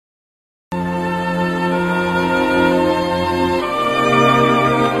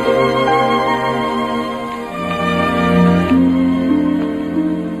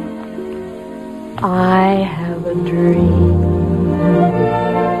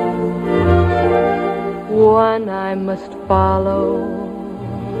I must follow.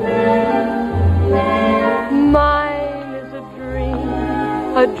 Mine is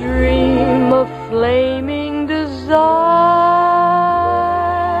a dream of flaming desire.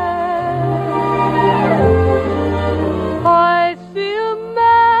 I see a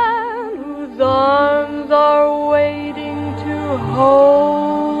man whose arms are waiting to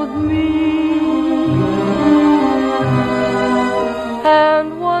hold me,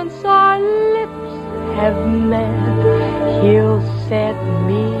 and once our lips have met, he'll set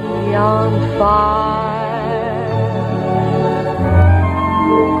me on fire.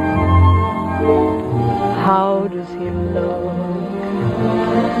 How does he look?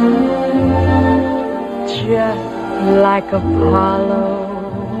 Just like Apollo.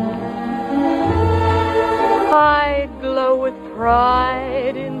 I'd glow with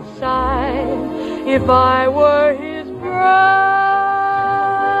pride inside if I were his bride.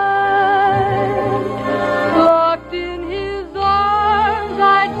 Locked in his arms,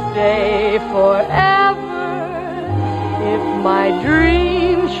 I'd stay forever if my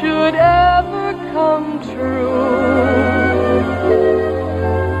dream should ever come true.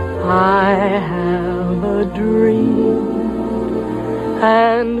 I have a dream,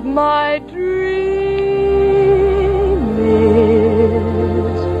 and my dream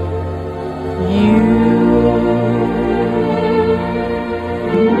is you.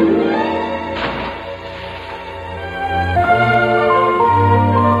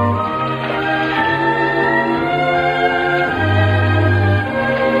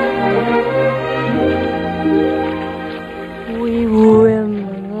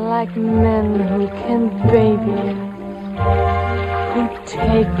 Like men who can baby us, who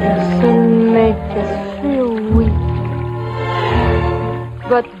take us and make us feel weak.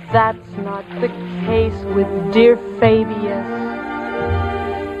 But that's not the case with dear Fabius.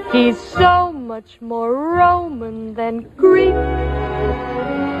 He's so much more Roman than Greek.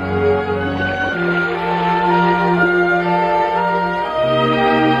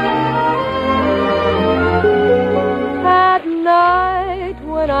 At night,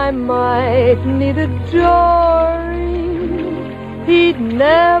 when I might need adoring, he'd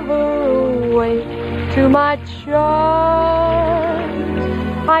never awake to my charms.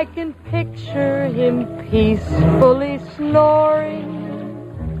 I can picture him peacefully snoring.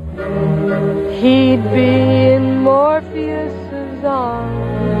 He'd be in Morpheus's arms.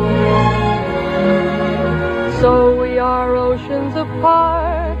 So we are oceans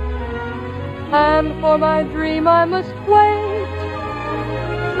apart, and for my dream I must wait.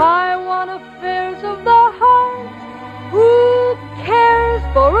 I want affairs of the heart. Who cares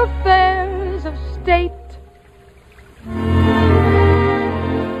for affairs of state?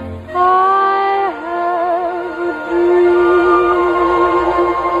 I have a dream.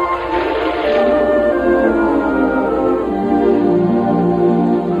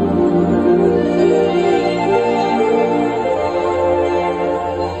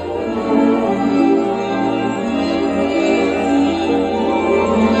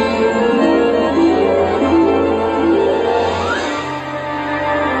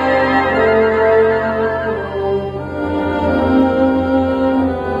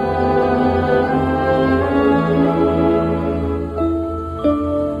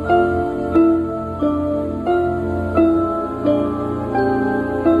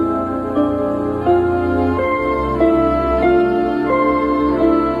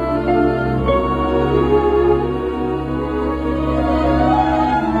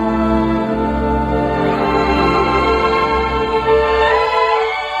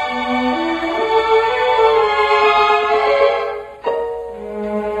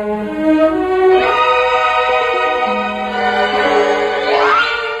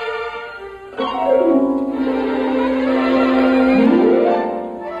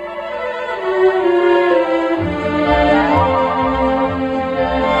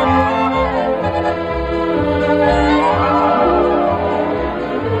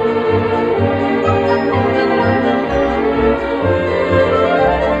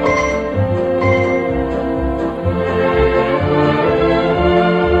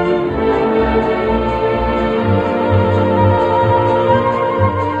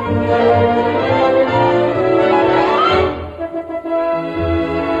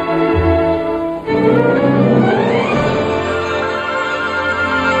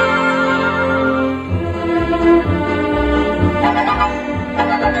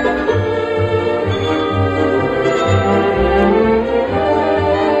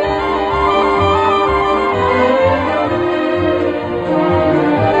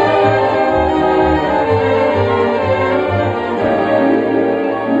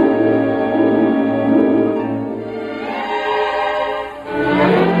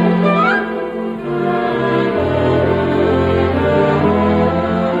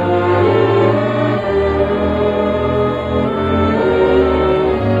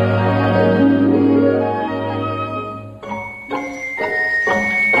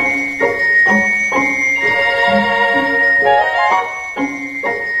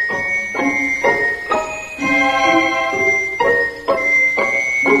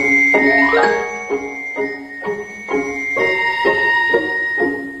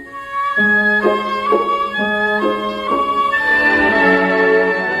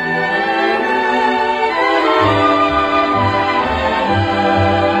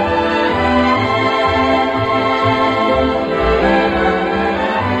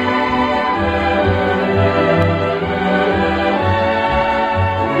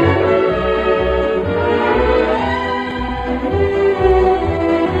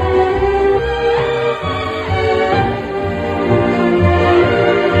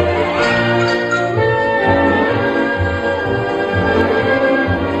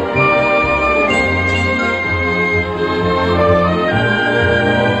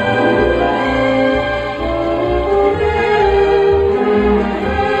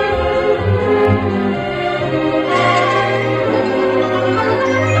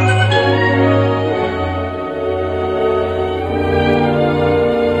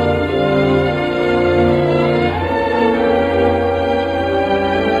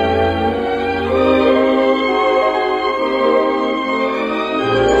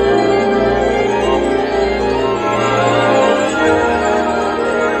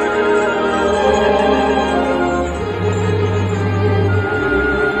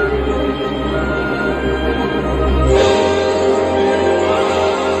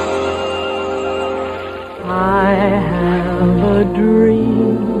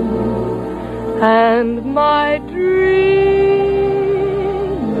 And my dream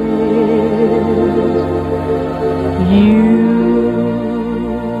is you.